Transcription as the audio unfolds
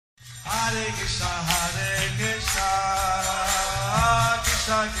Hare Krishna,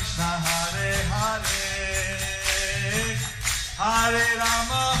 Krishna Krishna, Hare Hare, Hare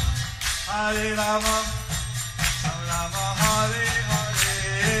Rama, Rama Hare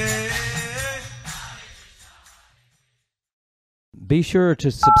Hare. Be sure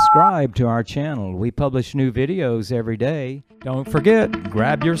to subscribe to our channel. We publish new videos every day. Don't forget,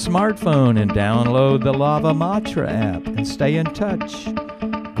 grab your smartphone and download the Lava Matra app and stay in touch.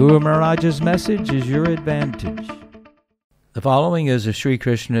 Guru Maharaj's message is your advantage. The following is a Sri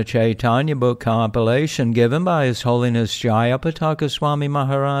Krishna Chaitanya book compilation given by His Holiness Jayapataka Swami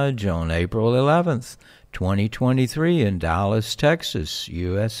Maharaj on April 11th, 2023 in Dallas, Texas,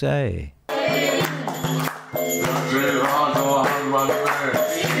 USA.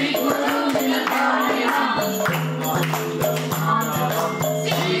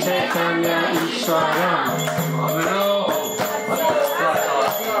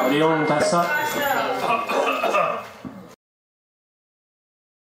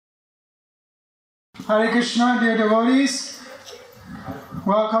 Hare Krishna, dear devotees.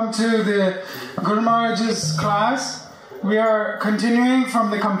 Welcome to the Guru Maharaj's class. We are continuing from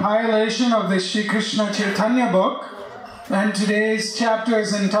the compilation of the Sri Krishna Chaitanya book, and today's chapter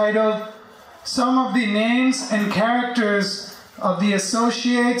is entitled Some of the Names and Characters of the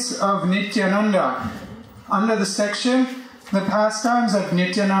Associates of Nityānanda, under the section The Pastimes of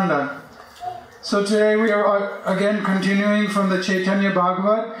Nityānanda. So today we are again continuing from the Chaitanya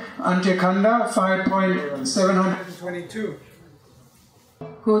Bhagavat, Antyakanda 5.722.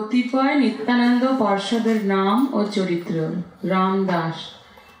 কতিপয় নিত্যানন্দ পার্ষদের নাম ও চরিত্র। রামদাস।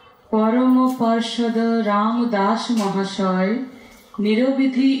 পরম পার্ষদ রামদাস মহাশয়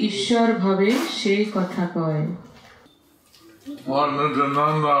নিরবিধি ঈশ্বর ভাবে সেই কথা কয়। Lord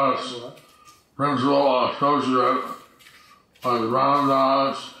Nityananda's principal associate was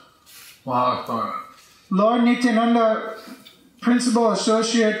Ramdas Mahashaya. Lord Nityānanda, principal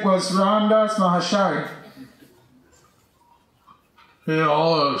associate, was Ramdas Mahashaya. He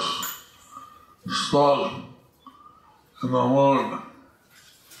always spoke in the mood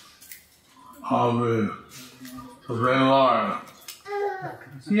of the Supreme Lord.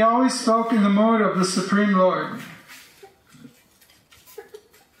 He always spoke in the mood of the Supreme Lord.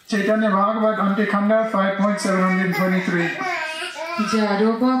 Chaitanya Bhagavat, Antyakanda 5.723.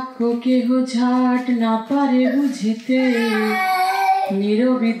 যারো বাক্য কেহ ঝাট না পারে বুঝিতে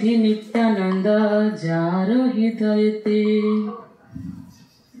নিরবিধি নিত্যানন্দ যার হৃদয়েতে।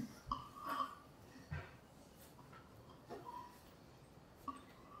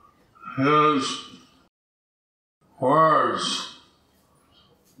 His words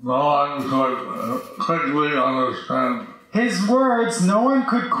no one could quickly understand. His words no one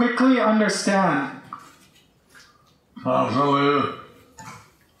could quickly understand. Constantly,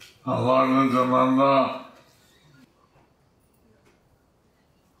 Lord Nityānanda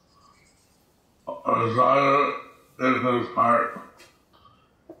resided in his heart.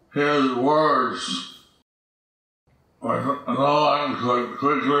 His words no one could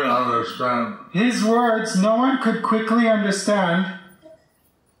quickly understand. His words no one could quickly understand.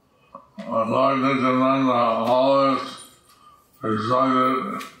 Lord Nityānanda always resided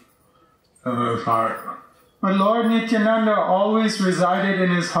in his heart. But Lord Nityānanda always resided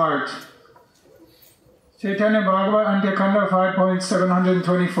in his heart. Chaitanya Bhagavat, Antyakanda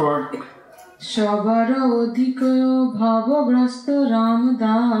 5.724. সবার অধিক ভাবগ্রস্ত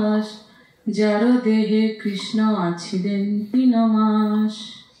রামদাস যার দেহে কৃষ্ণ আছিলেন 3 মাস।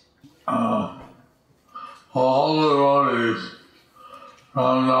 All the devotees,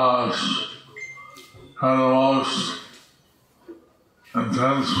 Ramdas had the most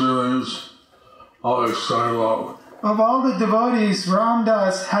intense feelings of ecstatic love. Of all the devotees,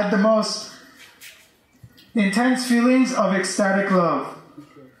 Ramdas had the most intense feelings of ecstatic love.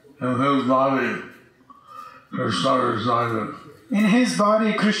 In his body, Krishna resided. In his body,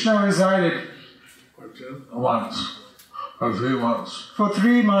 Krishna resided. For 3 months. For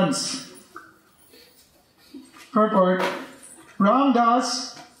 3 months. Purport. Ramdas,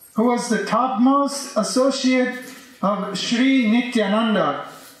 who was the topmost associate of Sri Nityānanda,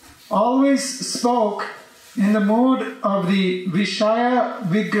 always spoke in the mood of the Vishaya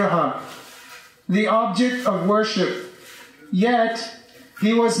Vigraha, the object of worship. Yet,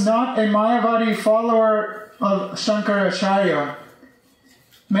 he was not a Mayavadi follower of Shankaracharya.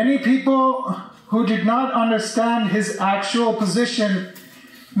 Many people who did not understand his actual position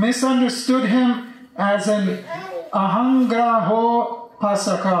misunderstood him as an Ahangraho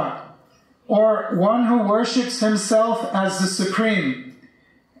Pasaka, or one who worships himself as the supreme.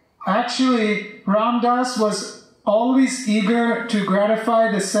 Actually, Ramdas was always eager to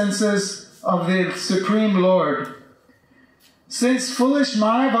gratify the senses of the Supreme Lord. Since foolish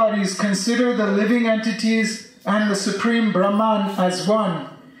Mayavadis consider the living entities and the Supreme Brahman as one,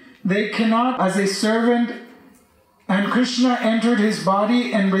 they cannot as a servant, and Krishna entered his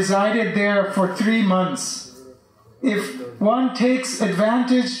body and resided there for 3 months. If one takes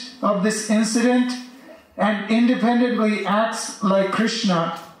advantage of this incident and independently acts like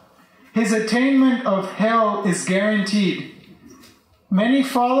Krishna, his attainment of hell is guaranteed. Many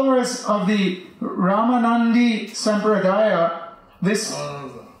followers of the Ramanandi Sampradaya, this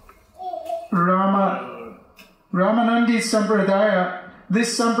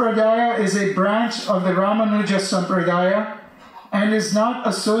Sampradaya is a branch of the Ramanuja Sampradaya and is not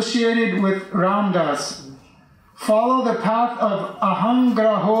associated with Ramdas. Follow the path of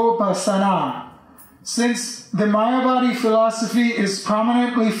Ahangrahopasana. Since the Mayavadi philosophy is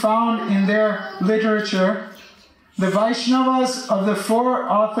prominently found in their literature, the Vaishnavas of the 4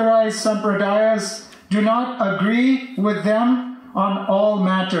 authorized Sampradayas do not agree with them on all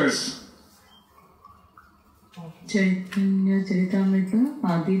matters. Chaitanya Charitamrita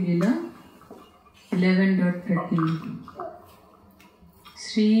Adi Lila 11.13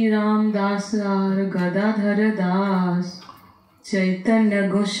 Sri Ram Das Gadadhar Das Chaitanya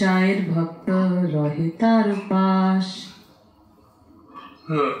Goshair Bhakta Rahita Rupash.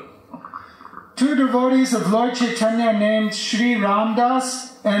 2 devotees of Lord Chaitanya named Sri Ram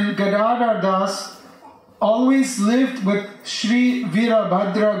Das and Gadadhar Das always lived with Sri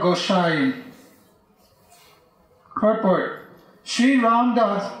Virabhadra Gosai. Purport. Sri Ram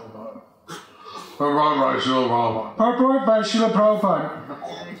Das. Purport by Srila Prabhupada. Purport by Srila Prabhupada.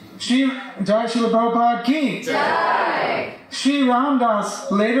 Jai Srila Prabhupada ki. Jai. Sri Ram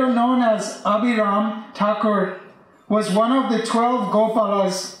Das, later known as Abhiram Thakur, was one of the 12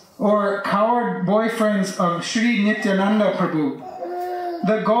 Gopalas or coward boyfriends of Sri Nityānanda Prabhu.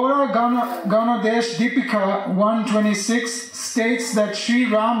 The Gaura Ganodesh Deepika 126 states that Sri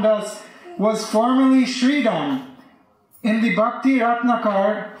Ram Das was formerly Sridham. In the Bhakti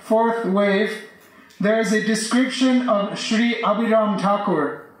Ratnakar, 4th wave, there is a description of Sri Abhiram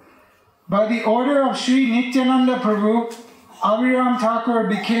Thakur. By the order of Sri Nityānanda Prabhu, Abhiram Thakur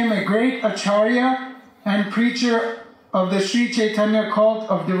became a great acharya and preacher of the Sri Chaitanya cult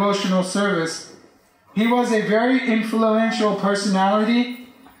of devotional service. He was a very influential personality,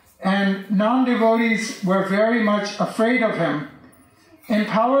 and non-devotees were very much afraid of him.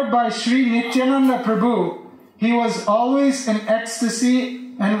 Empowered by Sri Nityānanda Prabhu, he was always in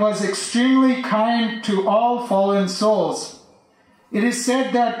ecstasy and was extremely kind to all fallen souls. It is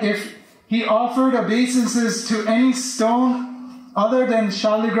said that if he offered obeisances to any stone other than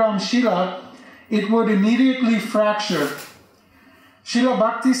Shaligram Shila, it would immediately fracture. Srila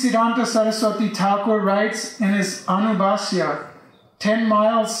Bhaktisiddhanta Saraswati Thakur writes in his Anubhashya, 10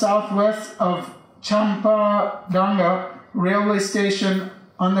 miles southwest of Champadanga railway station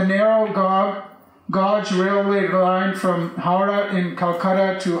on the narrow gauge railway line from Howrah in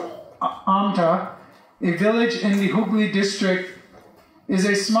Calcutta to Amta, a village in the Hooghly district, is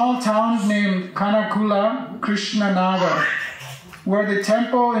a small town named Kanakula Krishnanagar, where the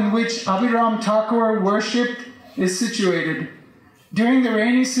temple in which Abhiram Thakur worshipped is situated. During the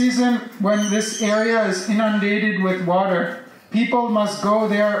rainy season, when this area is inundated with water, people must go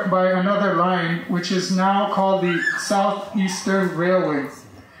there by another line, which is now called the Southeastern Railway.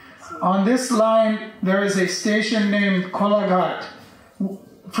 On this line, there is a station named Kolaghat,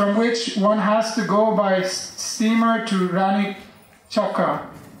 from which one has to go by steamer to Rani Chaka.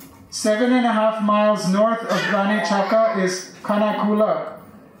 7.5 miles north of Rani Chaka is Kanakula.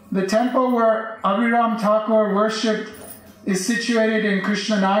 The temple where Abhiram Thakur worshipped is situated in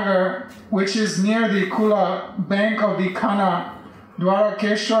Krishnanagar, which is near the Kula bank of the Kana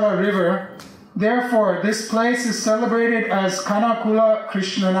Dwarakeshwara river. Therefore, this place is celebrated as Kanakula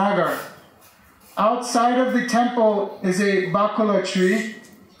Krishnanagar. Outside of the temple is a Bakula tree.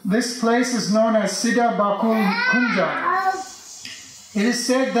 This place is known as Siddha Bakul Kunja. It is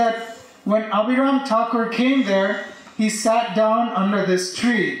said that when Abhiram Thakur came there, he sat down under this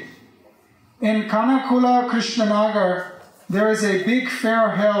tree. In Kanakula Krishnanagar, there is a big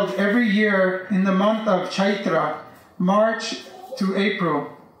fair held every year in the month of Chaitra, March to April.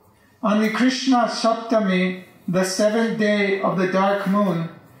 On the Krishna Saptami, the 7th day of the dark moon,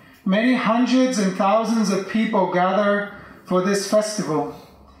 many hundreds and thousands of people gather for this festival.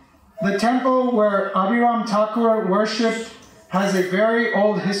 The temple where Abhiram Thakur worshipped has a very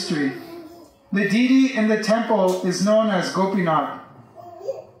old history. The deity in the temple is known as Gopinath.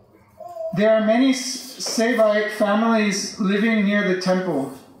 There are many Saivite families living near the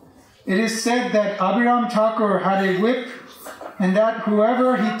temple. It is said that Abhiram Thakur had a whip and that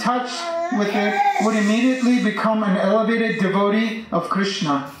whoever he touched with it would immediately become an elevated devotee of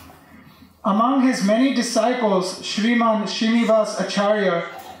Krishna. Among his many disciples, Sriman Srinivas Acharya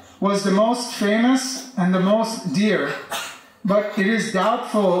was the most famous and the most dear, but it is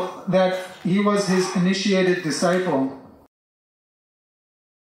doubtful that he was his initiated disciple.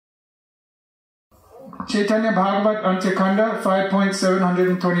 Chaitanya Bhagavat Antyakanda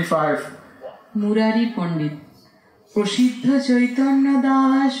 5.725 Murari পণ্ডিত প্রসিদ্ধ চৈতন্য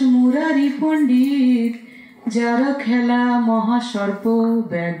দাস মুরারি পণ্ডিত যার খেলা মহাসর্প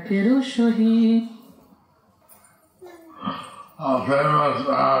ব্যাঘ্রেরও সহিত Famous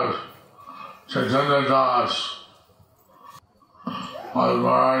as Chaitanya Das was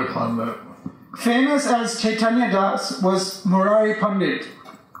Murari Pandit. Famous as Chaitanya Das was Murari Pandit.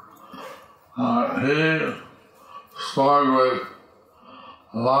 He sparred with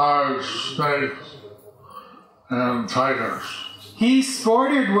large snakes and tigers. He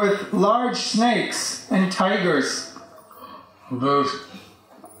sported with large snakes and tigers. This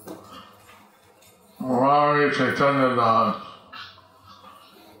Murari Chaitanya Das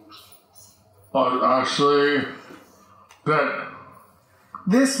was actually dead.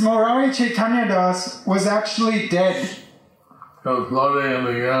 This Murari Chaitanya Das was actually dead. He was floating in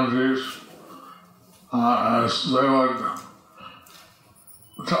the Ganges as they would,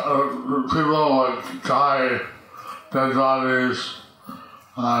 people would tie dead bodies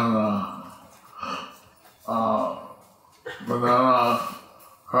on banana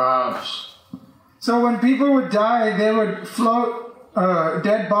rafts. So when people would die, they would float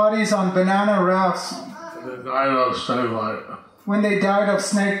dead bodies on banana rafts They died of snake bite. when they died of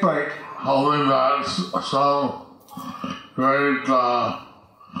snake bite, Hoping that some great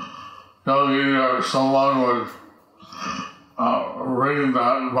yogi or someone would bring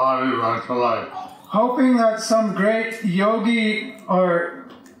that body back to life. hoping that some great yogi or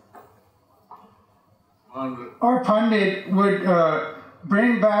pandit would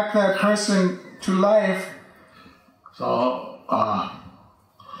bring back that person to life. So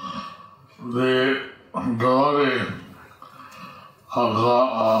the devotee of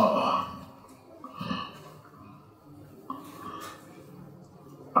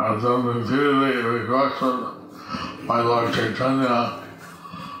has been repeatedly requested by Lord Chaitanya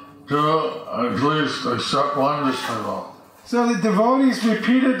to at least accept one disciple. So the devotees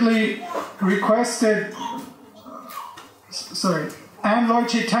repeatedly requested, and Lord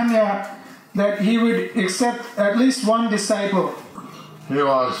Chaitanya, that he would accept at least one disciple. He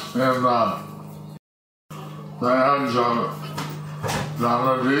was in the ends of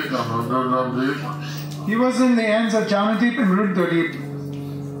Janadip and Rudradip. He was in the ends of Jamadip and Rudradip.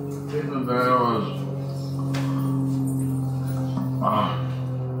 His name was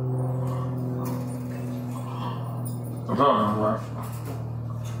I don't remember.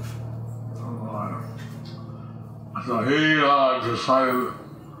 So he decided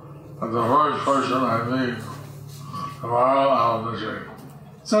that the first person I meet tomorrow, I'll initiate.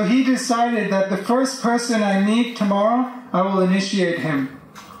 So he decided that the first person I meet tomorrow, I will initiate him.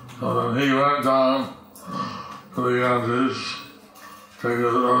 So then he went down to the Ganges, take his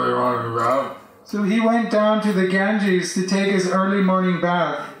early morning bath, So he went down to the Ganges to take his early morning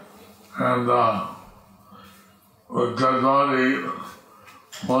bath. and the dead body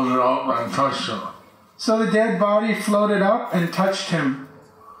floated up and touched him. So the dead body floated up and touched him.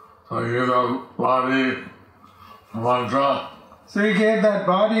 So he gave the body the mantra, So he gave that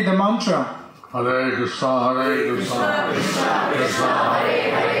body the mantra. Hare Krishna, Hare Krishna, Krishna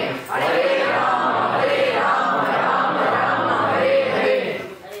Hare Hare, Hare Rama, Rama Rama, Hare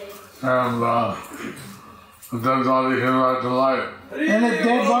Hare. And the dead body came back to life. And the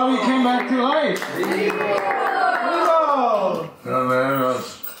dead body came back to life. Your name is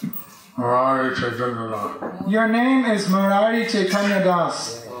Murari Chaitanya Das. Your name is Murari Chaitanya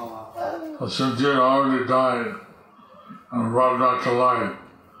Das. So since he had already died and brought back to life,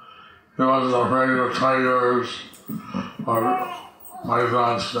 he wasn't afraid of tigers or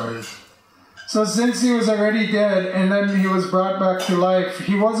python snakes. So since he was already dead and then he was brought back to life,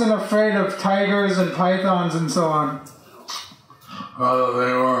 he wasn't afraid of tigers and pythons and so on. Rather,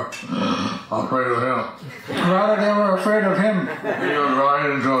 they were afraid of him. Rather, they were afraid of him. He would ride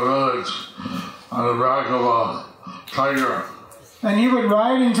into a village on the back of a tiger, And he would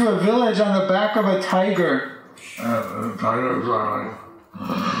ride into a village on the back of a tiger. and the tigers are like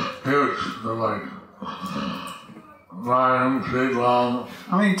huge. They're like 9 feet long.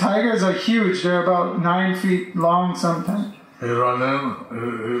 I mean, tigers are huge. They're about 9 feet long sometimes. He'd run in,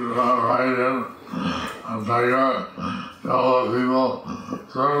 he'd ride in on tiger, all the people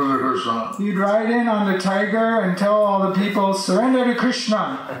surrender to Krishna. He'd ride in on the tiger and tell all the people, surrender to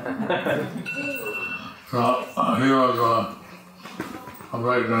Krishna. So he was a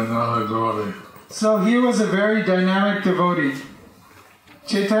very dynamic devotee. So he was a very dynamic devotee.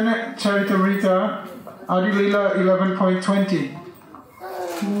 Chaitanya Charitamrita, Adi Leela 11.20.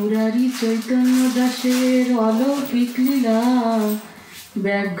 Murari Chaitanya দাসের অলৌকিক লীলা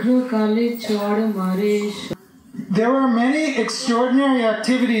ব্যাঘ্র কালে চড় মারে. There were many extraordinary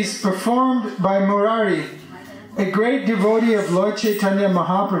activities performed by Murari, a great devotee of Lord Chaitanya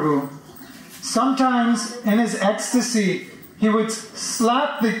Mahaprabhu. Sometimes, in his ecstasy, he would slap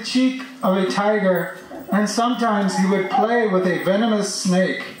the cheek of a tiger, and sometimes he would play with a venomous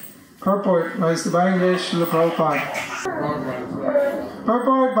snake. Purport by Srila Prabhupada.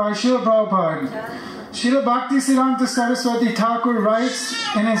 Purport by Srila Prabhupada. Srila Bhaktisiddhanta Saraswati Thakur writes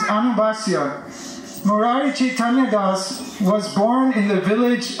in his Anubhasya, Murari Chaitanya Das was born in the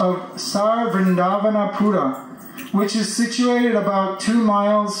village of Sar Vrindavanapura, which is situated about 2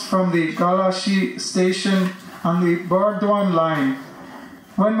 miles from the Galashi station on the Bardwan line.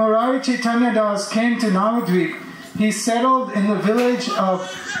 When Murari Chaitanya Das came to Navadvip, he settled in the village of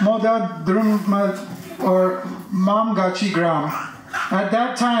Modadrumad or Mamgachi Gram. At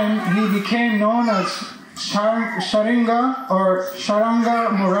that time, he became known as Sharinga or Sharanga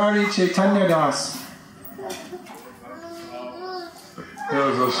Murari Chaitanya Das. He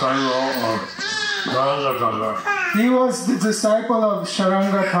was a disciple of Sharanga. He was the disciple of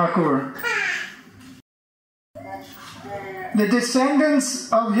Sharanga Thakur. The descendants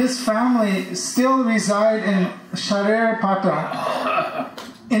of his family still reside in Sharerpata.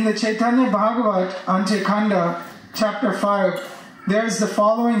 In the Chaitanya Bhagavat, Antekanda, chapter 5, there is the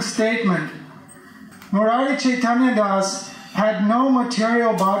following statement. Murari Chaitanya Das had no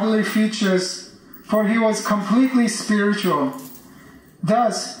material bodily features, for he was completely spiritual.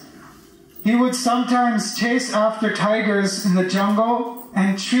 Thus, he would sometimes chase after tigers in the jungle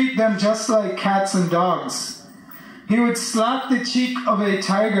and treat them just like cats and dogs. He would slap the cheek of a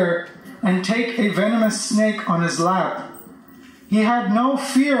tiger and take a venomous snake on his lap. He had no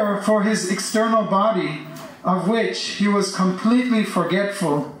fear for his external body, of which he was completely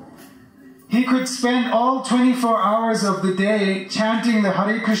forgetful. He could spend all 24 hours of the day chanting the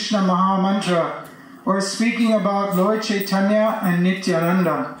Hare Krishna Maha Mantra or speaking about Lord Chaitanya and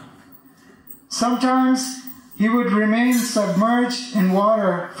Nityānanda. Sometimes he would remain submerged in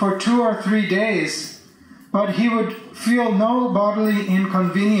water for 2 or 3 days, but he would feel no bodily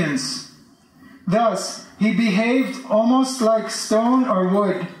inconvenience. Thus, he behaved almost like stone or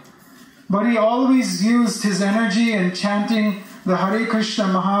wood, but he always used his energy in chanting the Hare Krishna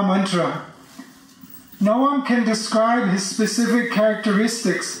Maha Mantra. No one can describe his specific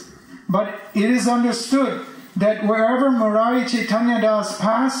characteristics, but it is understood that wherever Murari Chaitanya Das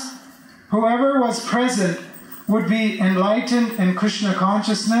passed, whoever was present would be enlightened in Krishna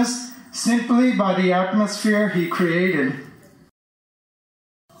consciousness simply by the atmosphere he created.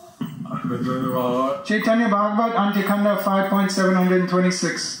 Chaitanya Bhagavat, Antikanda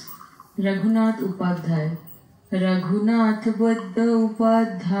 5.726. Raghunath Upadhyay. Raghunath बद्ध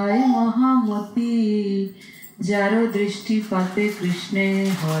उपाध्याय महामती যারো দৃষ্টি পাতে কৃষ্ণে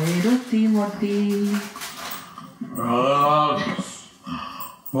হয় রতিমতি.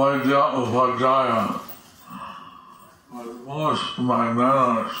 Vaidya Upadhyaya was most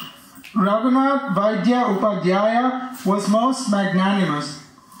magnanimous. Raghunath Vaidya Upadhyaya was most magnanimous.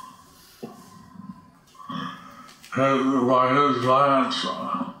 By his glance,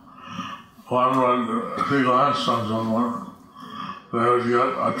 one would, if he glanced on someone, they would get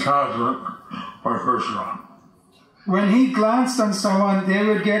attachment for Krishna. When he glanced on someone, they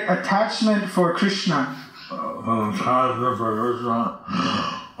would get attachment for Krishna. The attachment for Krishna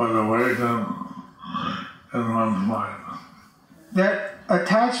would awaken in one's mind. That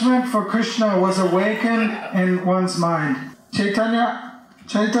attachment for Krishna was awakened in one's mind. Chaitanya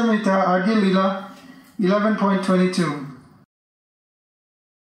Charitamrita Adi Leela 11.22.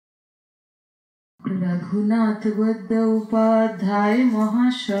 Raghunath বদ্দ Upadhyay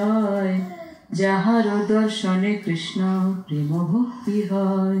মহাশয় যাহার দর্শনে কৃষ্ণ প্রেম ভক্তি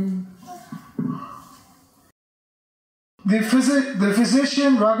হয়. The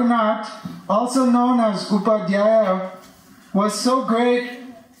physician Raghunath, also known as Upadhyaya, was so great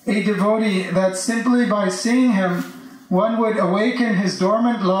a devotee that simply by seeing him, one would awaken his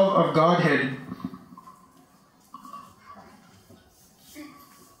dormant love of Godhead.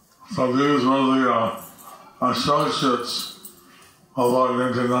 So these were the associates of Lord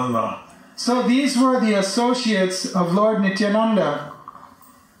Nityānanda. So these were the associates of Lord Nityānanda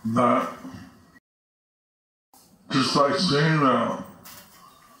just by seeing them,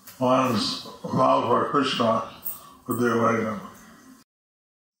 one's love for Krishna would be awakened.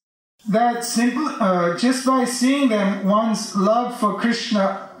 That simple, just by seeing them, one's love for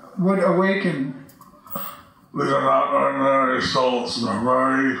Krishna would awaken. These are not ordinary souls. They're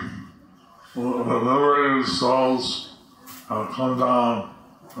very liberated souls have come down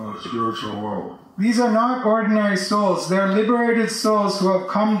from the spiritual world. These are not ordinary souls. They're liberated souls who have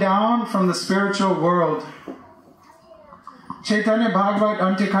come down from the spiritual world. Chaitanya Bhagavat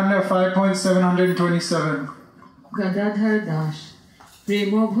Antikanda 5.727. Gadadhar Das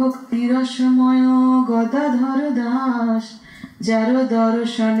Premo Bhakti Rashamaya Gadadhar Das Jaro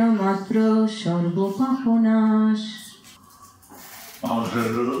Darshana Matra Sarva Paponash.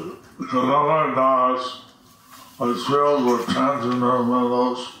 Gadadhar Das was filled with transcendental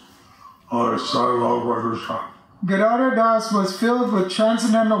mellows of ecstatic love for Krishna. Gadadhar Das was filled with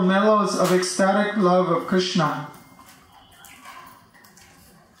transcendental mellows of ecstatic love of Krishna.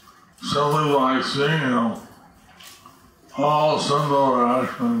 Simply by seeing him, all sinful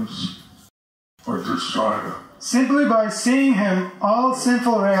reactions were destroyed. Simply by seeing him, all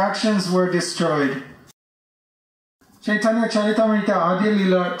sinful reactions were destroyed. Chaitanya Charitamrita Adi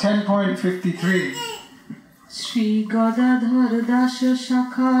Lila 10.53. Shri Gadadhar Dasha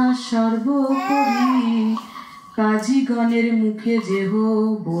Shakha Sarvopari Kaji Ganer Mukhe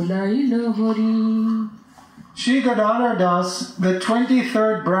Jeho Bolailo Hori. Shri Gadadhar Das, the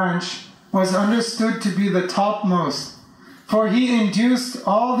 23rd branch, was understood to be the topmost, for he induced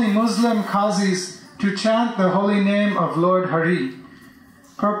all the Muslim Qazis to chant the holy name of Lord Hari.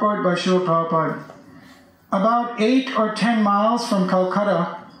 Purport by Srila Prabhupada. About 8 or 10 miles from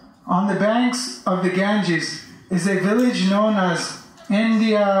Calcutta, on the banks of the Ganges, is a village known as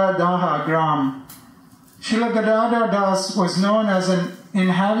Nityānanda Gram. Srila Gadadhar Das was known as an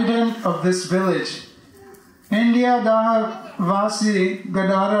inhabitant of this village. Nityānanda Vasi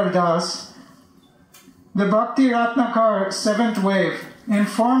Gadadhar Das, the Bhakti Ratnakar 7th wave,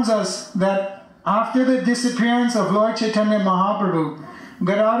 informs us that after the disappearance of Lord Chaitanya Mahaprabhu,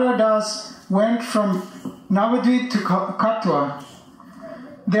 Gadadhar Das went from Navadvip to Katwa.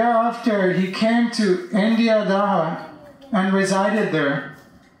 Thereafter, he came to Nityānanda and resided there.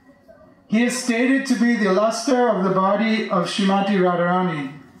 He is stated to be the luster of the body of Srimati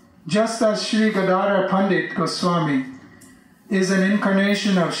Radharani, just as Sri Gadadhar Pandit Goswami is an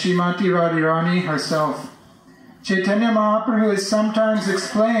incarnation of Srimati Radharani herself. Chaitanya Mahaprabhu is sometimes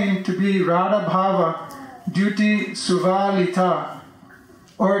explained to be Radha Bhava Duti Suvalita,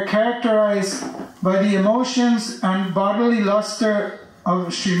 or characterized by the emotions and bodily luster of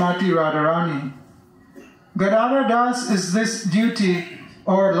Srimati Radharani. Gadadhar Das is this duty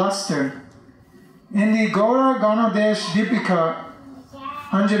or luster. In the Gaura Ganodesh Dipika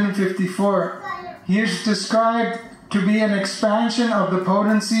 154, he is described to be an expansion of the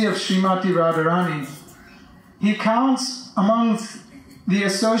potency of Srimati Radharani. He counts among the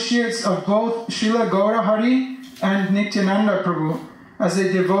associates of both Srila Gaura Hari and Nityānanda Prabhu as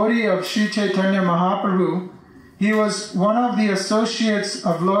a devotee of Sri Chaitanya Mahaprabhu. He was one of the associates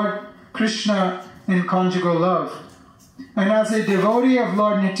of Lord Krishna in conjugal love. And as a devotee of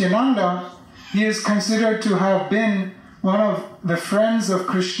Lord Nityānanda, he is considered to have been one of the friends of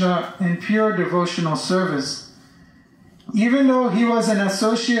Krishna in pure devotional service. Even though he was an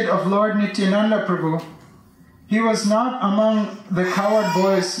associate of Lord Nityānanda Prabhu, he was not among the coward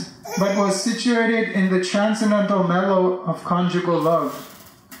boys, but was situated in the transcendental mellow of conjugal love.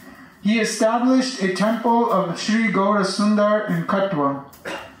 He established a temple of Sri Gaura Sundar in Katwa.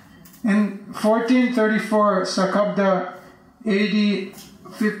 In 1434 Sakabda AD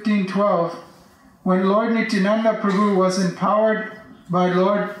 1512, when Lord Nityānanda Prabhu was empowered by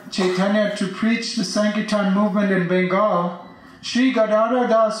Lord Chaitanya to preach the Sankirtan movement in Bengal, Sri Gadadhar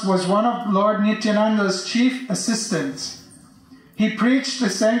Das was one of Lord Nityananda's chief assistants. He preached the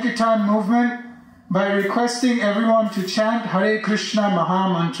Sankirtan movement by requesting everyone to chant Hare Krishna Maha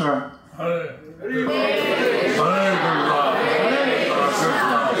Mantra. Hare Krishna, Hare Krishna, Hare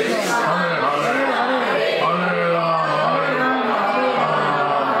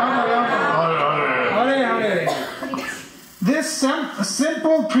This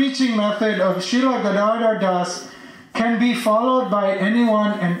simple preaching method of Srila Gadadhar Das can be followed by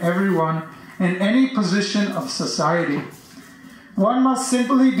anyone and everyone in any position of society. One must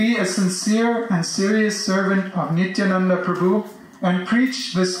simply be a sincere and serious servant of Nityānanda Prabhu and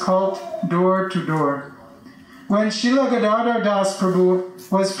preach this cult door to door. When Srila Gadadhar Das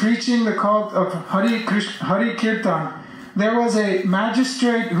Prabhu was preaching the cult of Hari Kirtan, there was a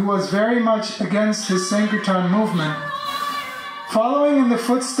magistrate who was very much against his Sankirtan movement. Following in the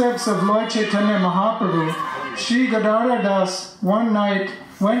footsteps of Lord Chaitanya Mahaprabhu, Sri Gadadhar Das one night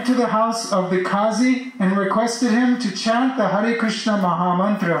went to the house of the Qazi and requested him to chant the Hare Krishna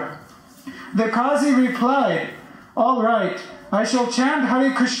Mahamantra. The Qazi replied, "All right, I shall chant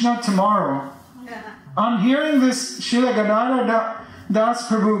Hare Krishna tomorrow." On hearing this, Srila Gadadhar Das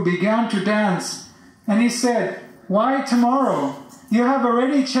Prabhu began to dance, and he said, "Why tomorrow? You have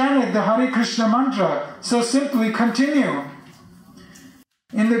already chanted the Hare Krishna mantra, so simply continue."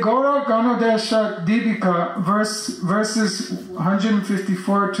 In the Gaura Ganodesha Dipika, verses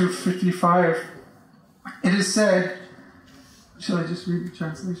 154 to 55, it is said, shall I just read the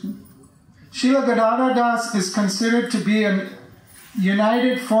translation? Srila Gadadhar Das is considered to be a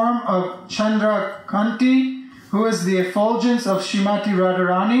united form of Chandrakanti, who is the effulgence of Srimati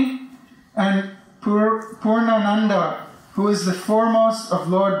Radharani, and Purnananda, who is the foremost of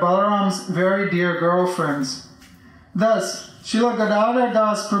Lord Balaram's very dear girlfriends. Thus, Srila Gadadhar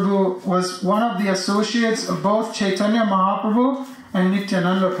Das Prabhu was one of the associates of both Chaitanya Mahaprabhu and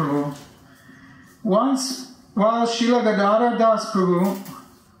Nityānanda Prabhu. Once, while Srila Gadadhar Das Prabhu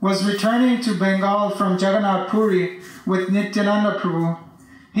was returning to Bengal from Jagannath Puri with Nityānanda Prabhu,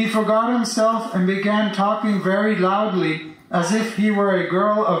 he forgot himself and began talking very loudly as if he were a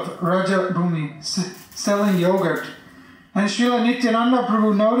girl of Raja Bhumi selling yogurt. And Srila Nityānanda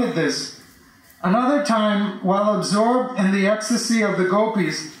Prabhu noted this. Another time, while absorbed in the ecstasy of the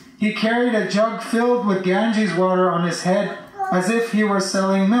gopis, he carried a jug filled with Ganges water on his head as if he were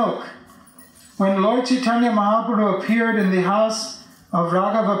selling milk. When Lord Chaitanya Mahaprabhu appeared in the house of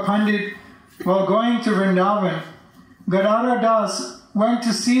Raghava Pandit while going to Vrindavan, Gadadhar Das went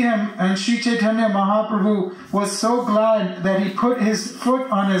to see him, and Sri Chaitanya Mahaprabhu was so glad that he put his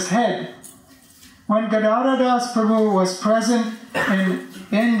foot on his head. When Gadadhar Das Prabhu was present in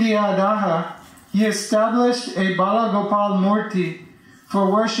Nityānanda, he established a Bala Gopal Murti for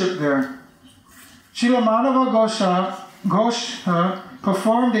worship there. Srila Madhava Gosha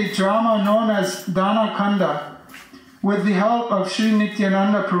performed a drama known as Dana Kanda with the help of Sri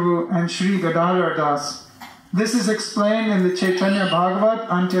Nityānanda Prabhu and Sri Gadadhar Das. This is explained in the Chaitanya Bhagavat,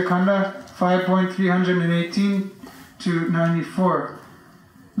 Antya Kanda 5.318 to 94.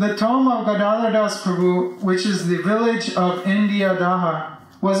 The tomb of Gadadhar Das Prabhu, which is the village of Nityānanda,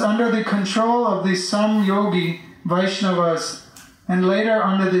 was under the control of the Samyogi Vaishnavas and later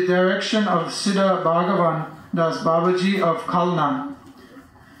under the direction of Siddha Bhagavan Das Babaji of Kalna.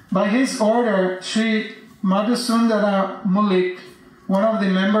 By his order, Sri Madhusundara Mullik, one of the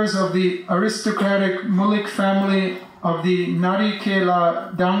members of the aristocratic Mullik family of the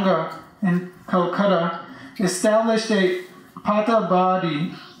Narikela Danga in Calcutta, established a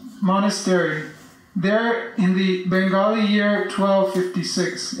Patabadi monastery there in the Bengali year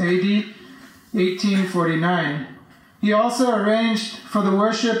 1256 AD 1849. He also arranged for the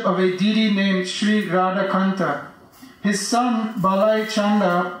worship of a deity named Sri Radhakanta. His son Balai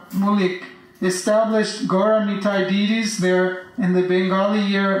Chanda Mullik established Gaura Nitai deities there in the Bengali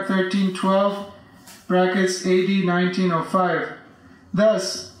year 1312 brackets AD 1905.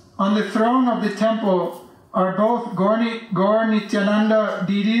 Thus, on the throne of the temple are both Gaura Nityānanda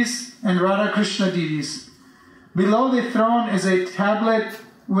deities and Radha Krishna deities. Below the throne is a tablet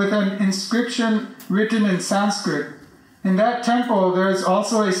with an inscription written in Sanskrit. In that temple there is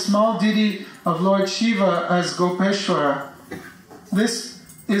also a small deity of Lord Shiva as Gopeshwara. This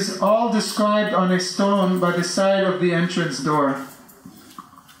is all described on a stone by the side of the entrance door.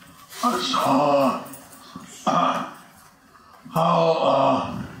 How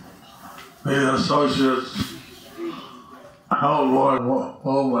the associates, how Lord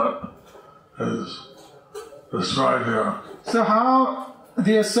movement is described here. So how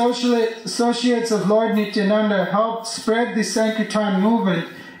the associates of Lord Nityānanda helped spread the Sankirtan movement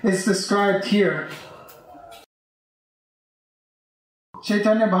is described here.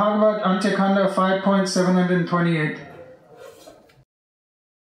 Chaitanya Bhagavat Antya Kanda 5.728.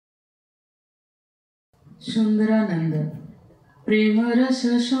 Sundarananda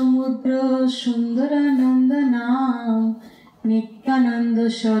Premarasa Samudra Sundarananda Nam Nityānanda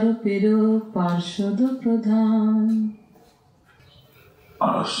Swarupero Parshada Pradhan.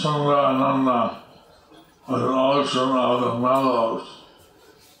 Sundarananda was an ocean of the mellows.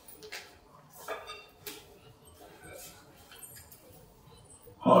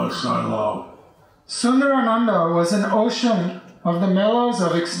 Love. Sundarananda was an ocean of the mellows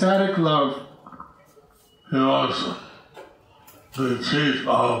of ecstatic love. He was the chief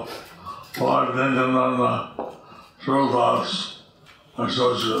of Lord Nityānanda Swarupa's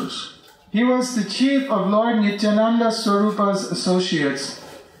associates. He was the chief of Lord Nityānanda Swarupa's associates.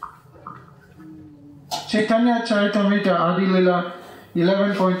 Chaitanya Charitamrita Adi Lila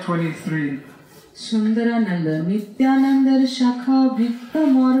 11.23. Sundarananda Nityānandar Shakha Bhikta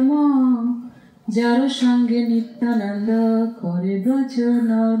Marma Jaro Sange Nityānanda Kore Braja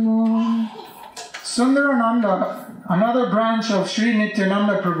Narma. Sundarananda, another branch of Sri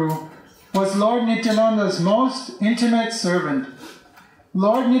Nityānanda Prabhu, was Lord Nityananda's most intimate servant.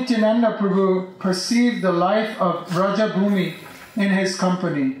 Lord Nityānanda Prabhu perceived the life of Vrajabhumi in his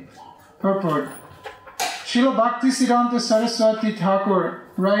company. Purport. Srila Bhaktisiddhanta Saraswati Thakur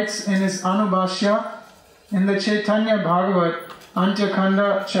writes in his Anubhashya in the Chaitanya Bhagavat,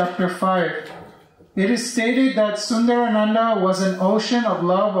 Antyakanda, chapter 5. It is stated that Sundarananda was an ocean of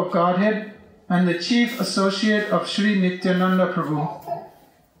love of Godhead and the chief associate of Sri Nityānanda Prabhu.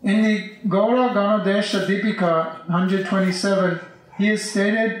 In the Gaura Ganodesha Dipika 127, he is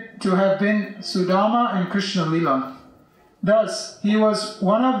stated to have been Sudama and Krishna Lila. Thus, he was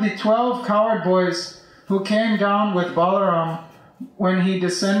one of the 12 coward boys who came down with Balaram when he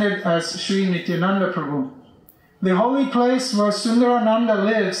descended as Sri Nityānanda Prabhu. The holy place where Sundarananda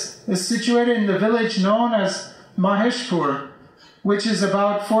lives is situated in the village known as Maheshpur, which is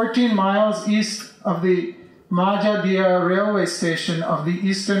about 14 miles east of the Majadiya railway station of the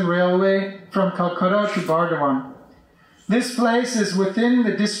Eastern Railway from Calcutta to Bardhaman. This place is within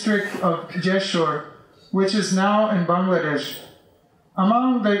the district of Jeshore, which is now in Bangladesh.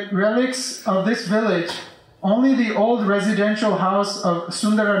 Among the relics of this village, only the old residential house of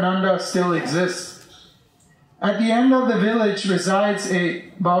Sundarananda still exists. At the end of the village resides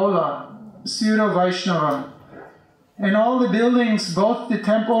a Baula, pseudo-Vaishnava. In all the buildings, both the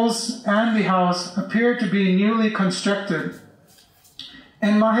temples and the house appear to be newly constructed.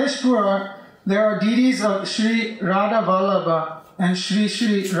 In Maheshpura, there are deities of Sri Radha Vallabha and Sri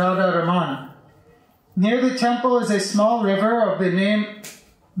Sri Radha Raman. Near the temple is a small river of the name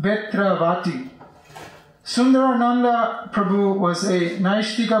Betravati. Sundarananda Prabhu was a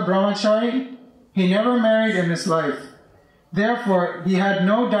Naishtika brahmachari. He never married in his life. Therefore, he had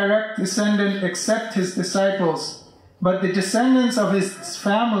no direct descendant except his disciples. But the descendants of his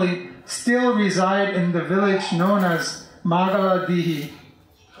family still reside in the village known as Magaladihi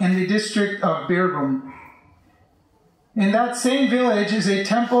in the district of Birbhum. In that same village is a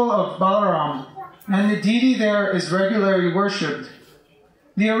temple of Balaram, and the deity there is regularly worshipped.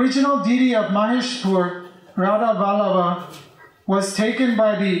 The original deity of Maheshpur, Radha Vallabha, was taken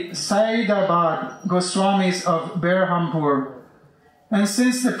by the Saidabad Goswamis of Berhampur. And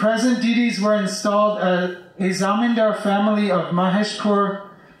since the present deities were installed at a Zamindar family of Maheshpur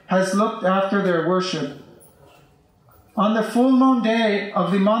has looked after their worship. On the full moon day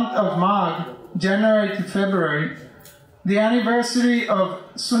of the month of Magh, January to February, the anniversary of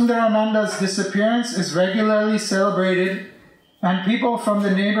Sundarananda's disappearance is regularly celebrated, and people from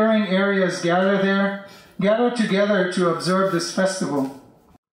the neighboring areas gather together to observe this festival.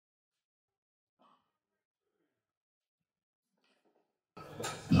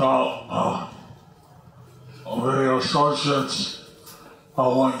 So, the associates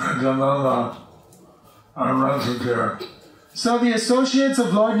of Lord Nityānanda are mentioned here. So the associates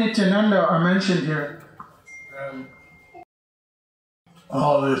of Lord Nityānanda are mentioned here. And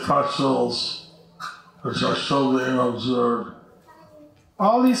all the festivals which are still being observed.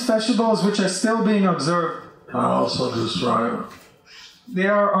 All these festivals which are still being observed are also described. They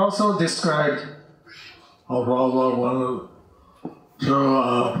are also described. Prabhupada wanted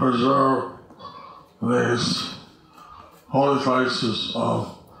to preserve these holy places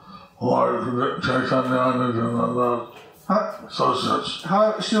of Lord Chaitanya and Nityānanda associates.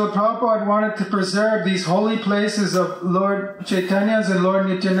 How Srila Prabhupada wanted to preserve these holy places of Lord Chaitanya's and Lord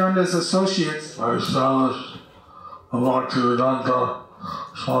Nityananda's associates. I established the Bhaktivedanta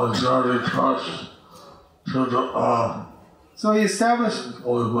Swami Charity Trust So he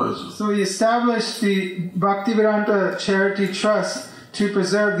established the Bhaktivedanta Charity Trust to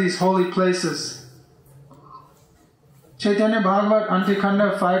preserve these holy places. Chaitanya Bhagavat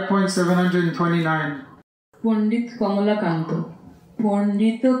Antikanda 5.729. Pandit Kamalakanto.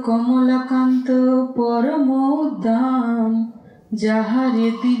 Pandit Kamalakanto Paramodam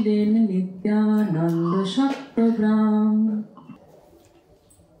Jahare Dilen Nityānanda Sattvagram.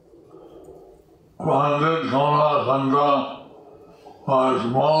 Pandit Kamalakanta was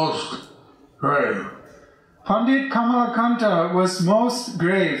most grave. Pandit Kamalakanta was most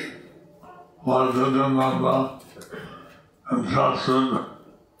grave. Lord Nityānanda entrusted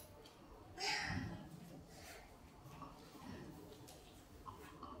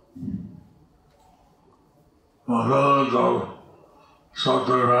the village of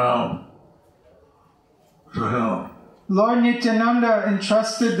Sattvagram to him. Lord Nityananda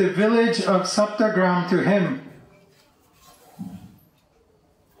entrusted the village of Saptagram to him.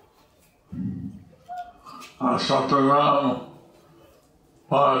 Satygram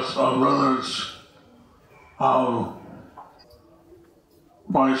was a village of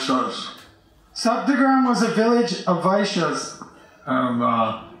Vaishyas. Saptagram was a village of Vaishyas. And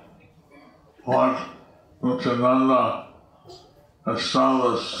what Nityānanda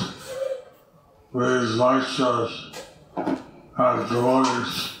established these Vaishyas as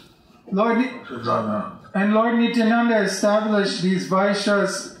devotees. Lord Nityānanda established these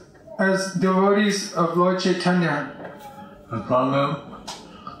Vaishyas as devotees of Lord Chaitanya. And Pandit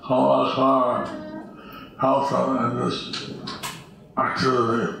Kamalakar helped them in this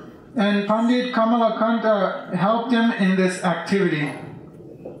activity. And Pandit Kamalakanta helped him in this activity.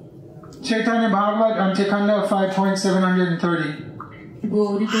 Chaitanya Bhagavat Antyakanda 5.730.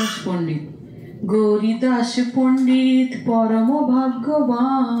 Gauridas Pandit. Gauridas Pandit Paramo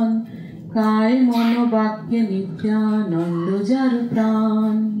Bhagavan Kai Mono Bhakya Nityānanda Jar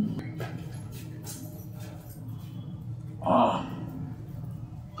Pran.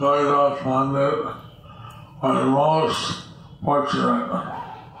 Gauridas Pandit was most fortunate.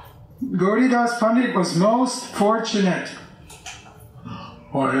 Gauridas Pandit was most fortunate.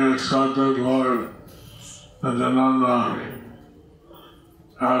 For he accepted Lord Nityānanda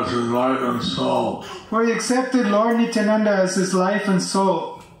as his life and soul. For he accepted Lord Nityānanda as his life and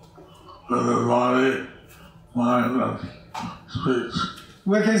soul. With his body, mind, and speech.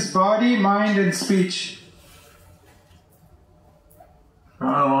 With his body, mind, and speech.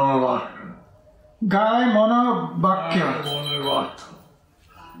 Gai Mono Bhakya.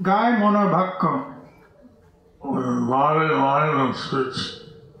 Gai Mono Bhakya. With his body, mind, and speech.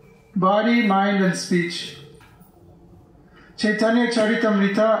 Body, mind, and speech. Chaitanya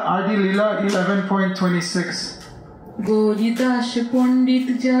Charitamrita Adi Lila 11.26. Gauridas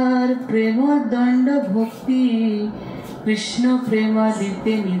Pandit Jar Prema Danda Bhakti Krishna Prema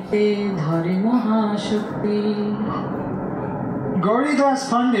Dite Nite Dhare Mahashakti. Gauridas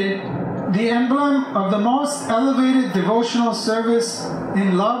Pandit, the emblem of the most elevated devotional service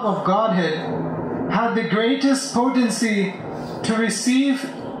in love of Godhead, had the greatest potency to receive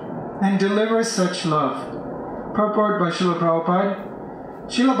and deliver such love. Purport by Srila Prabhupada.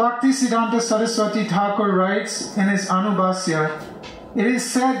 Srila Bhaktisiddhanta Saraswati Thakur writes in his Anubhasya, it is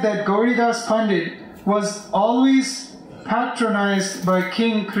said that Gauridas Pandit was always patronized by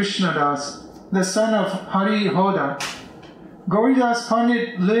King Krishnadas, the son of Hari Hoda. Gauridas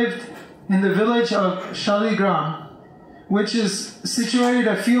Pandit lived in the village of Shaligram, which is situated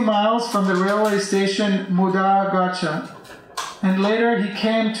a few miles from the railway station Mudagacha, and later he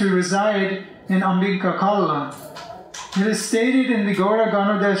came to reside in Ambika Kalla. It is stated in the Gaura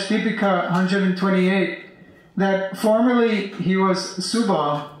Ganodesh Dipika 128 that formerly he was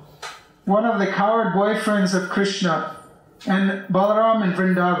Subal, one of the coward boyfriends of Krishna, and Balaram in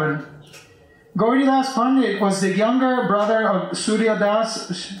Vrindavan. Gauridas Pandit was the younger brother of Suryadas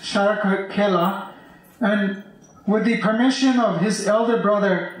Sharakela, and with the permission of his elder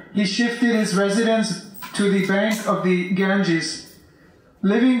brother, he shifted his residence to the bank of the Ganges,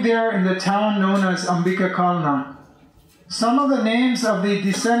 living there in the town known as Ambika Kalna. Some of the names of the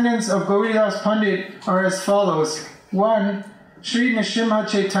descendants of Gauridas Pandit are as follows. 1. Sri Nrsimha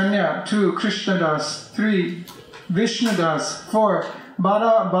Chaitanya. 2. Krishnadas. 3. Vishnudas. 4.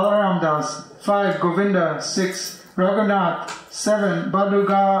 Bala Balaram Das. 5. Govinda. 6. Raghunath. 7.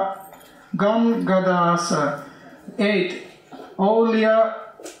 Baduga Gangadasa. 8. Olya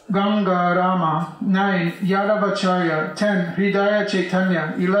Gangarama. 9. Yadavacharya. 10. Hridaya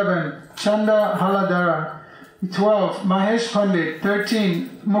Chaitanya. 11. Chanda Haladara. 12. Mahesh Pandit. 13.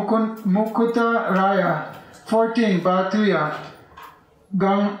 Mukuta Raya. 14. Bhatuya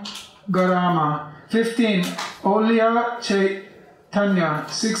Gangarama. 15. Olya Chaitanya.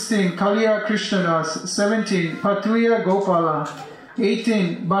 16. Kaliya Krishnadas. 17. Patuya Gopala.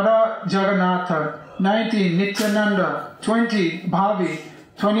 18. Bada Jagannatha. 19. Nityānanda. 20. Bhavi.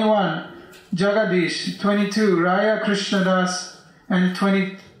 21. Jagadish. 22. Raya Krishnadas. And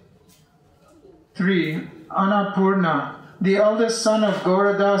 23. Annapurna. The eldest son of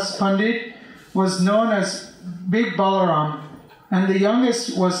Gauradas Pandit was known as Big Balaram, and the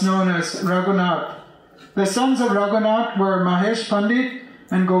youngest was known as Raghunath. The sons of Raghunath were Mahesh Pandit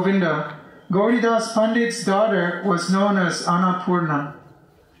and Govinda. Gauridas Pandit's daughter was known as Annapurna.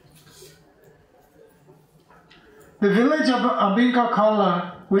 The village of Ambika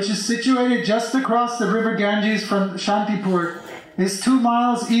Kalla, which is situated just across the river Ganges from Shantipur, is 2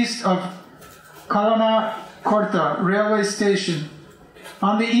 miles east of Kalana Korta railway station.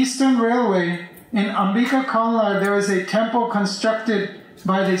 On the Eastern Railway, in Ambika Kalla, there is a temple constructed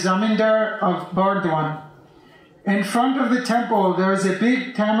by the Zamindar of Bardwan. In front of the temple, there is a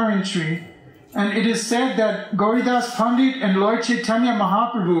big tamarind tree, And it is said that Gauridas Pandit and Lord Chaitanya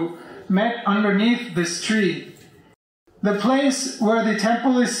Mahaprabhu met underneath this tree. The place where the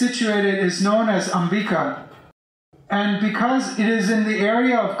temple is situated is known as Ambika. And because it is in the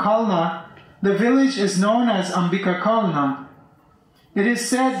area of Kalna, the village is known as Ambika Kalna. It is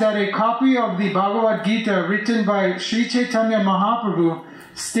said that a copy of the Bhagavad Gita written by Sri Chaitanya Mahaprabhu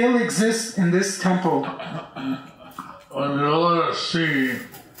still exists in this temple. When you let us see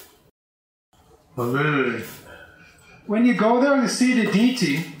the deity, when you go there to see the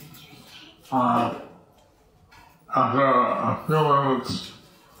deity, after a few minutes,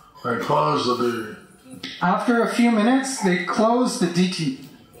 they close the deity. After a few minutes, they close the deity.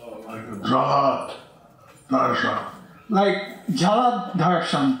 Like a Jala Darshan. Like Jalak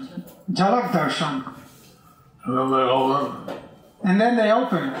Darshan. Jalak Darshan. And then they open. And then they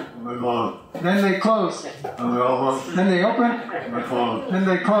open. And they close. Then they close. And they open. Then they open. And they close. Then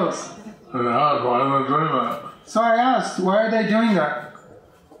they close. And they asked, why are they doing that? So I asked, why are they doing that?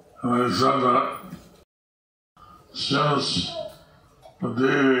 And they said that since the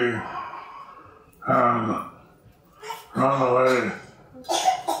deity had run away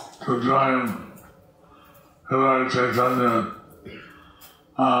to join Lord Chaitanya,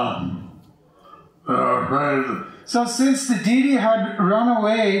 they are afraid. So since the deity had run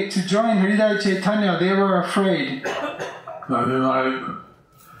away to join Hridaya Chaitanya, they were afraid that he might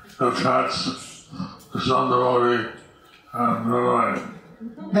attach to some devotee and run away.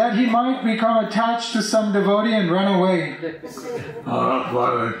 That he might become attached to some devotee and run away. That's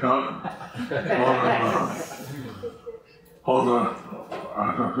why they kept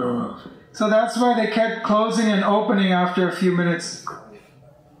after a few minutes. So that's why they kept closing and opening after a few minutes.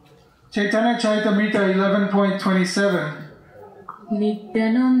 Chaitanya Charitamrita 11.27.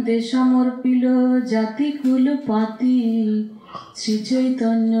 Nityānanda samorpilo jati kul pati Sri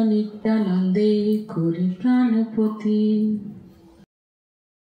Chaitanya Nityānanda kori pranapati.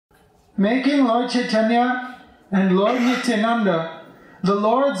 Making Lord Chaitanya and Lord Nityānanda the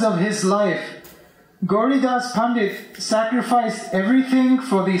lords of his life, Gauridas Pandit sacrificed everything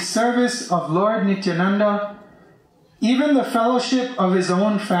for the service of Lord Nityānanda, even the fellowship of his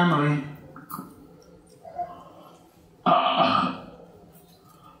own family.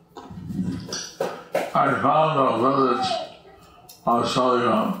 I found a village of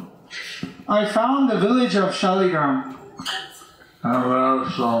Shaligram. I found the village of Shaligram. And there are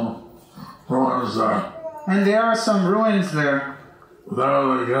some ruins there. And there are some ruins there.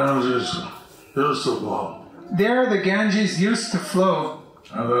 There the Ganges used to flow. There the Ganges used to flow.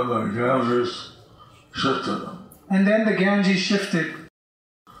 And then the Ganges shifted. And then the Ganges shifted.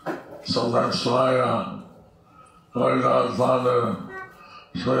 So that's why Nityānanda and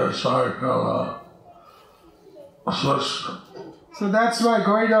Sri Sarakala switched. So that's why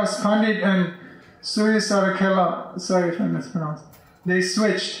Gauridas Pandit and Surya Sarakela, sorry if I mispronounced, they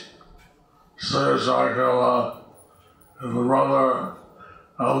switched. Sri Sarakala is the brother,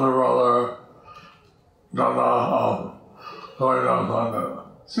 elder brother, Dada of Gauridas Pandit.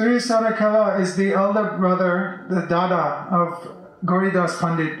 Surya Sarakala is the elder brother, the Dada of Gauridas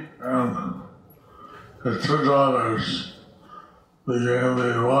Pandit. And his two daughters became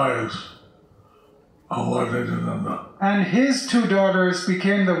the wives of Lord Nityānanda. And his two daughters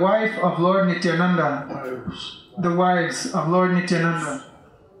became the wife of Lord Nityānanda. Wives. The wives of Lord Nityānanda.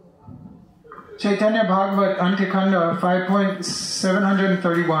 Chaitanya Bhagavat Antikanda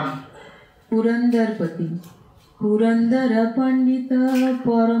 5.731. Purandarpati Purandara Pandita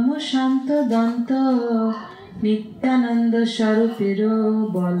Parama Shanta Danta Nityānanda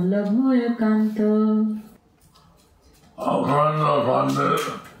Sharupiro Vallabhoya Kanta. Purandara Pandit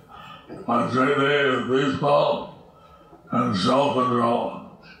was greatly peaceful and self-controlled.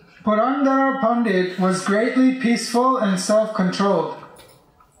 Purandara Pandit was greatly peaceful and self-controlled.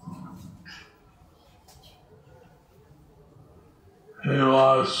 He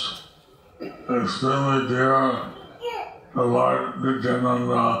was extremely dear to Lord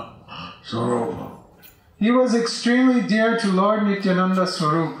Nityānanda Swarup. He was extremely dear to Lord Nityānanda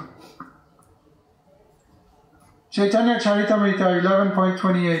Swarup. Chaitanya Charitamrita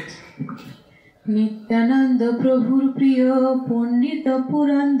 11.28. Nityānanda Prabhur Priya Pandita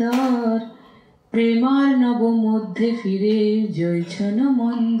Purandar Premar Nabo Modhe Fire Jaichana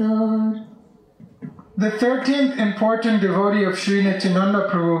Mandar. The 13th important devotee of Sri Nityānanda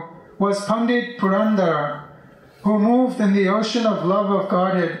Prabhu was Pandit Purandara, who moved in the ocean of love of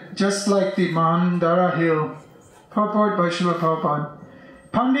Godhead just like the Mandara hill. Purport by Srila Prabhupada.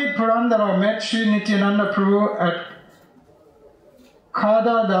 Pandit Purandara met Sri Nityānanda Prabhu at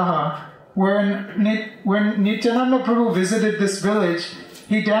Kadadaha. When Nityānanda Prabhu visited this village,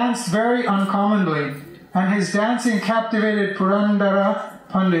 He danced very uncommonly, and his dancing captivated Purandara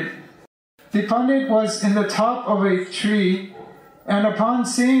Pandit. The Pandit was in the top of a tree, and upon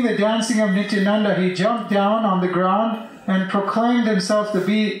seeing the dancing of Nityānanda, he jumped down on the ground and proclaimed himself to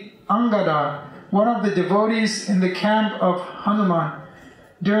be Angada, one of the devotees in the camp of Hanuman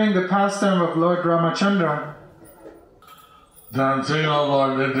during the pastime of Lord Ramachandra. Dancing of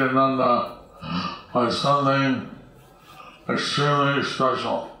Lord Nityānanda was something extremely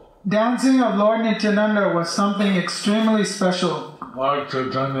special. Dancing of Lord Nityānanda was something extremely special. Lord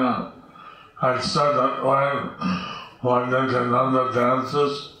Chaitanya had said that when Lord Nityānanda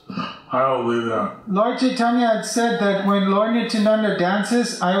dances, I will be there. Lord Chaitanya had said that when Lord Nityānanda dances,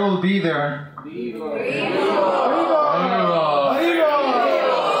 I will be there.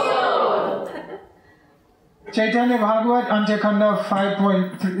 Chaitanya Bhagavat Antyakanda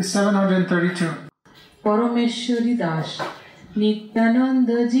 5.732. Parameshwari Das Nityananda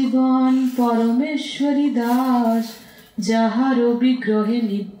Jibon Parameshwari Das যাহারও বিগ্রহে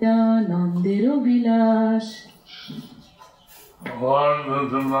নিত্যানন্দের Vilas Lord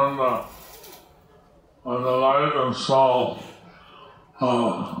Nityānanda was the life and soul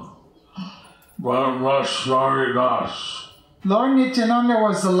of Parameshwari Das. Lord Nityānanda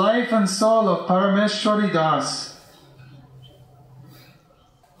was the life and soul of Parameshwari Das.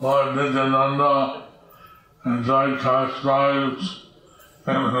 Lord Nityānanda enjoyed pastimes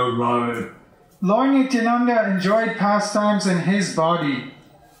in his body. Lord Nityānanda enjoyed pastimes in his body.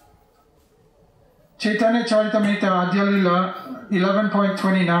 Chaitanya Charitamrita Adya Lila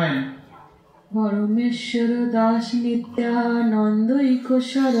 11.29. পরমেশ্বর দাস নিত্যানন্দৈক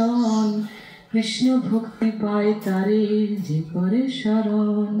শরণ কৃষ্ণ ভক্তি পায় তারে যে করে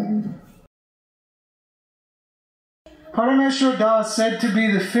শরণ Parameshwar Das, said to be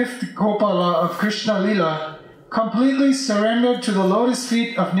the fifth Gopala of Krishna Lila, completely surrendered to the lotus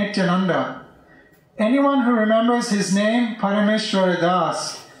feet of Nityānanda. Anyone who remembers his name, Parameshwar Das,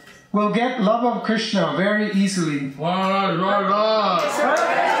 will get love of Krishna very easily. Parameshwar Das!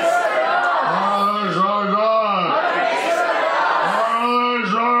 Parameshwar Das!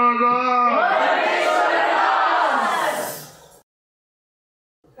 Parameshwar Das!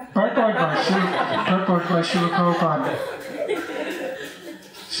 Purport by Srila Prabhupada.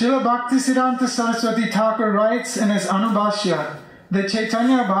 Srila Bhaktisiddhanta Saraswati Thakur writes in his Anubhashya that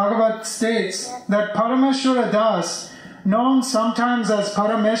Chaitanya Bhagavat states that Parameshwara Das, known sometimes as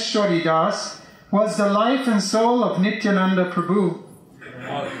Parameshwari Das, was the life and soul of Nityānanda Prabhu.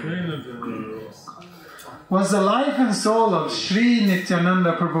 Was the life and soul of Sri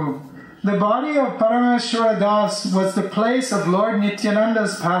Nityānanda Prabhu. The body of Parameshwara Das was the place of Lord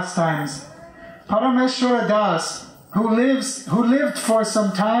Nityananda's pastimes. Parameshwara Das, who lived for some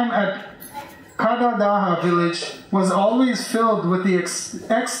time at Kadadaha village, was always filled with the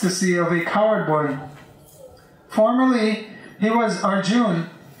ecstasy of a coward boy. Formerly, he was Arjun,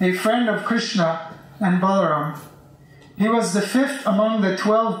 a friend of Krishna and Balaram. He was the fifth among the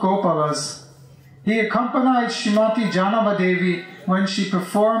 12 Gopalas. He accompanied Srimati Janavadevi when she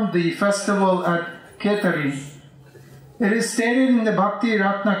performed the festival at Ketari. It is stated in the Bhakti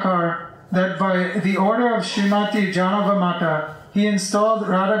Ratnakar that by the order of Srimati Janavamata, he installed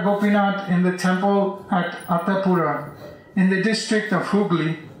Radha Gopinath in the temple at Attapura, in the district of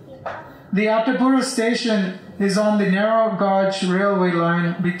Hooghly. The Attapura station is on the narrow gauge railway line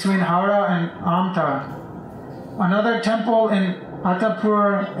between Howrah and Amta. Another temple in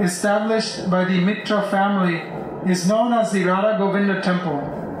Attapura, established by the Mitra family, is known as the Radha Govinda temple.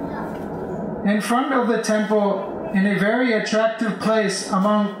 In front of the temple, in a very attractive place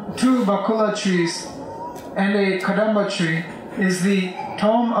among two bakula trees and a kadamba tree, is the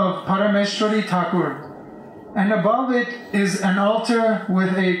tomb of Parameshwari Thakur, and above it is an altar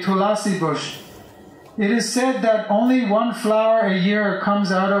with a tulasi bush. It is said that only one flower a year comes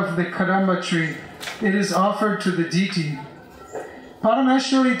out of the kadamba tree. It is offered to the deity.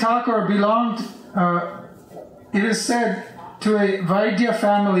 Parameshwari Thakur belonged, it is said, to a Vaidya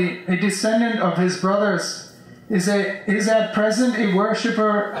family, a descendant of his brothers, is at present a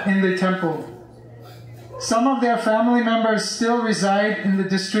worshipper in the temple. Some of their family members still reside in the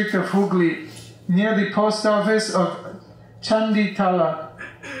district of Hooghly, near the post office of Chanditala.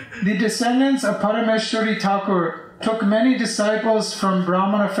 The descendants of Parameshwari Thakur took many disciples from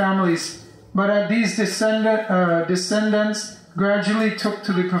Brahmana families, but these descendants gradually took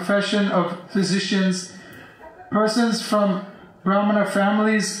to the profession of physicians. Persons from Brahmana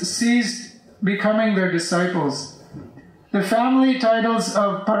families ceased becoming their disciples. The family titles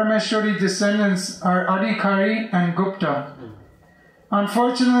of Parameshwari descendants are Adhikari and Gupta.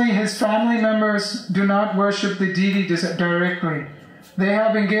 Unfortunately, his family members do not worship the deity directly, they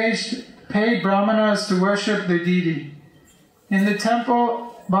have engaged paid brahmanas to worship the deity. In the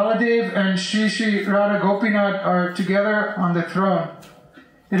temple, Baladev and Sri Sri Radha Gopinath are together on the throne.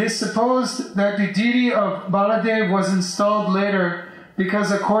 It is supposed that the deity of Baladev was installed later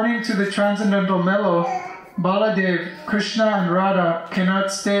because according to the transcendental mellow, Baladev, Krishna and Radha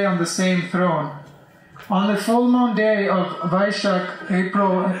cannot stay on the same throne. On the full moon day of Vaishak,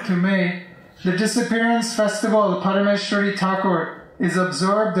 April to May, the disappearance festival of Parameshwari Thakur is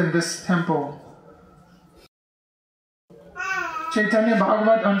observed in this temple. Chaitanya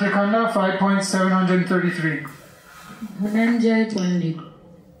Bhagavat Antakanda 5.733.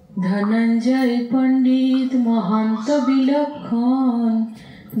 Dhananjay Pandit Mahanta Bilakhan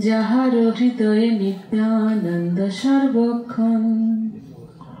Jahar Hridaye Nityānanda Sarvakhan.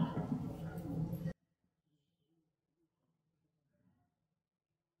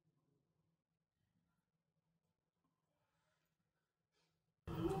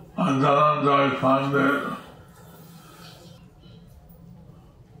 Nityānanda Pandit,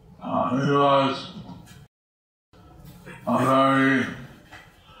 he was a very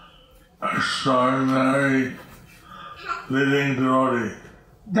extraordinary leading devotee.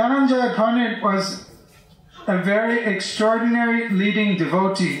 Dhananjaya Pandit was a very extraordinary leading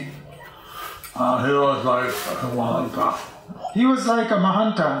devotee. He was like a Mahanta. He was like a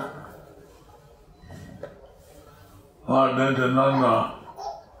Mahanta. Lord Nityānanda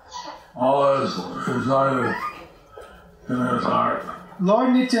always resided in his heart. Lord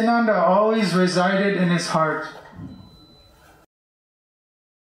Nityānanda always resided in his heart.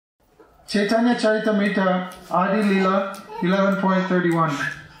 Chaitanya Charitamrita Adi Lila 11.31.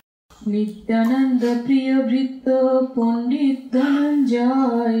 Nityānanda Priya Bhrita Pandit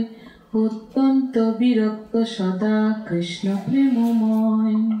Dhananjay Uttanta Virakta Sada Krishna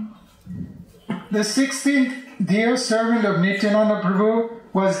Premomoy. The 16th dear servant of Nityānanda Prabhu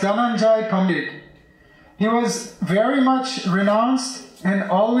was Dhananjay Pandit. He was very much renounced and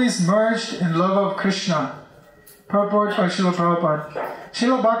always merged in love of Krishna. Purport by Srila Prabhupada.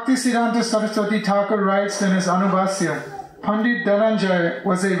 Srila Bhaktisiddhanta Saraswati Thakur writes in his Anubhasya, Pandit Dhananjay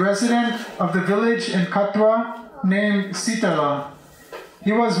was a resident of the village in Katwa named Sitala.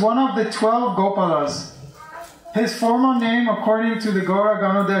 He was one of the 12 Gopalas. His formal name, according to the Gaura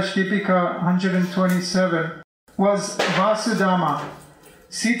Ganodash Dipika 127, was Vasudama.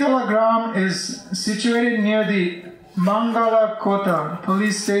 Sitala Gram is situated near the Mangala Kota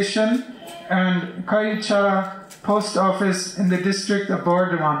police station and Kaichara post office in the district of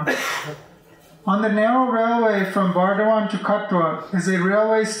Bardhaman. On the narrow railway from Bardhaman to Katwa is a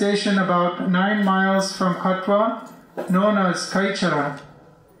railway station about 9 miles from Katwa known as Kaichara.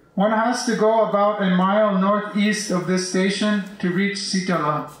 One has to go about a mile northeast of this station to reach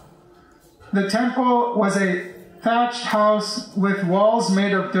Sitala. The temple was a thatched house with walls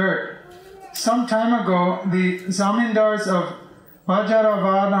made of dirt. Some time ago, the zamindars of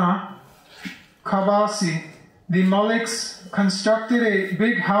Vajaravana Kavasi, the Maliks, constructed a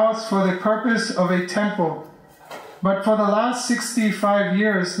big house for the purpose of a temple. But for the last 65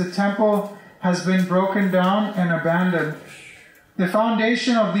 years, the temple has been broken down and abandoned. The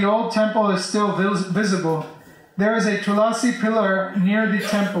foundation of the old temple is still visible. There is a Tulasi pillar near the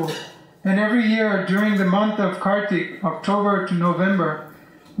temple, and every year during the month of Kartik, October to November,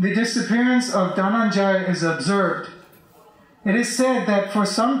 the disappearance of Dhananjaya is observed. It is said that for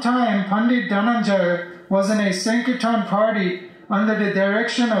some time Pandit Dhananjaya was in a Sankirtan party under the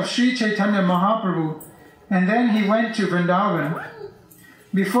direction of Sri Chaitanya Mahaprabhu, and then he went to Vrindavan.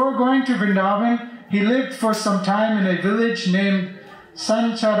 Before going to Vrindavan, he lived for some time in a village named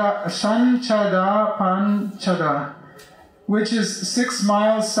Sanchada Panchada, which is 6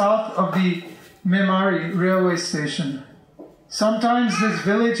 miles south of the Memari railway station. Sometimes this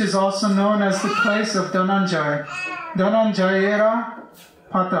village is also known as the place of Dhananjaya, Dhananjayera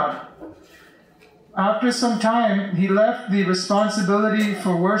Pata. After some time, he left the responsibility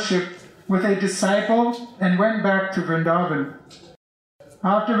for worship with a disciple and went back to Vrindavan.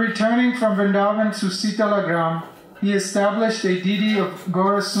 After returning from Vrindavan to Sitalagram, he established a deity of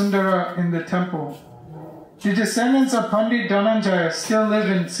Gaurasundara in the temple. The descendants of Pandit Dhananjaya still live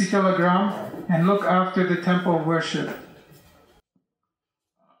in Sitalagram and look after the temple worship.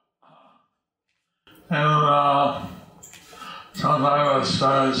 And sometimes it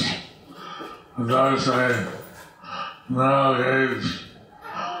says there's a narrow gauge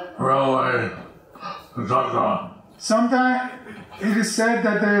railway to Katwa. Sometimes it is said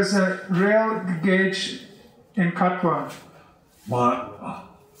that there is a rail gauge in Katwa. But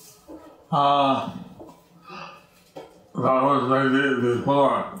that was maybe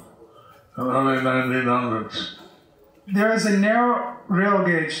before, in the early 1900s. there is a narrow rail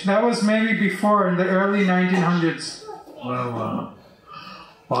gauge. That was maybe before in the early 1900s. When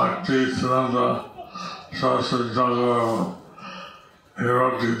Nityānanda Saraswati Thakur, he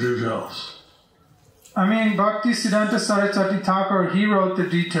wrote the details. I mean, Bhakti Siddhanta Saraswati Thakur, he wrote the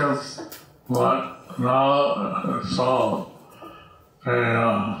details. But now it's all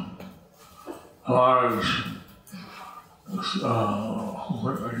a large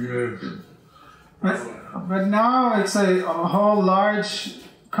But now it's a whole large,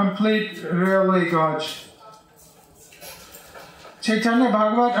 complete railway gauge. Chaitanya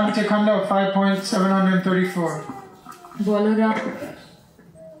Bhagavat Antyakanda 5.734. Balaram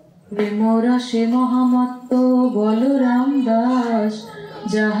প্রেমরা সে মহামত্ত বলরাম দাস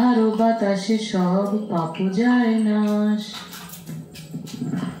যাহার বাতাসে সব পাপু যায় নাশ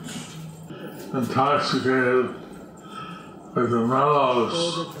Intoxicated with the mellows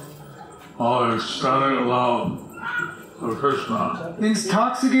of ecstatic love of Krishna.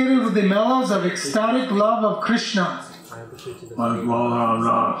 Intoxicated with the mellows of ecstatic love of Krishna Like Balaram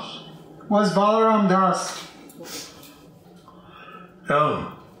Das. was Balaram Das. If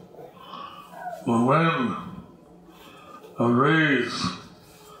the wind of breeze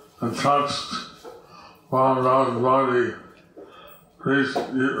that touched Balaram Das' body reached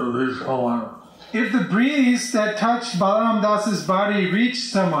someone, If the breeze that touched Balaram Das's body reached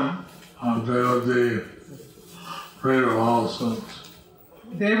someone, they would be free of all sins.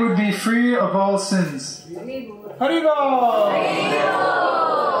 they would be free of all sins. Haribo!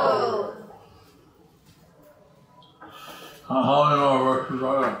 How many more verses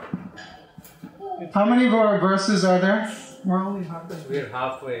are there? How many more verses are there? We're only halfway. We're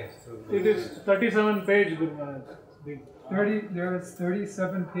halfway through. It is 37 page, Guru Maharaj. 30, there is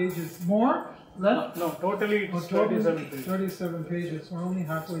 37 pages. More? Left? No, totally it's 37 pages. 37 pages. We're only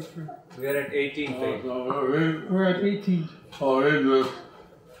halfway through. We're at 18 page. We're at 18. I'll read this.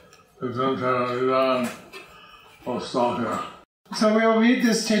 It's done. I'll stop here. So we'll read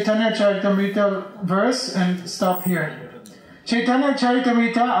this Chaitanya Charitamrita verse and stop here. Chaitanya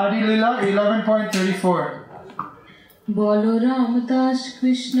Charitamrita Adi Lila 11.34. Balaram Das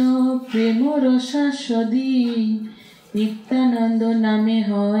Krishna প্রেম রসাস্বাদী নিত্যানন্দ নামে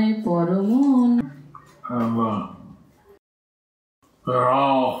হয় পরম And they're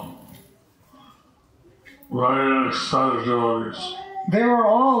all very ecstatic devotees. They were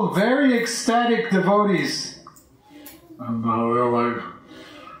all very ecstatic devotees. And we're like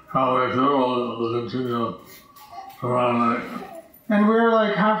halfway through, we'll continue tomorrow night. And we're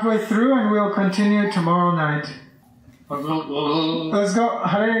like halfway through and we'll continue tomorrow night. Let's go.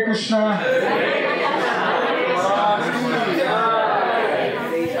 Hare Krishna. Hare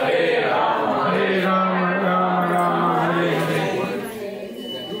Rama, Rama Rama, Hare Hare.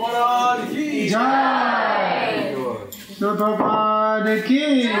 Jai. Prabhupada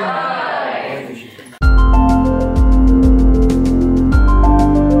ki.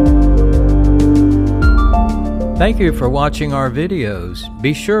 Thank you for watching our videos.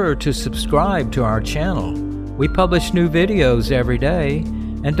 Be sure to subscribe to our channel. We publish new videos every day,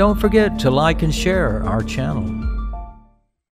 and don't forget to like and share our channel.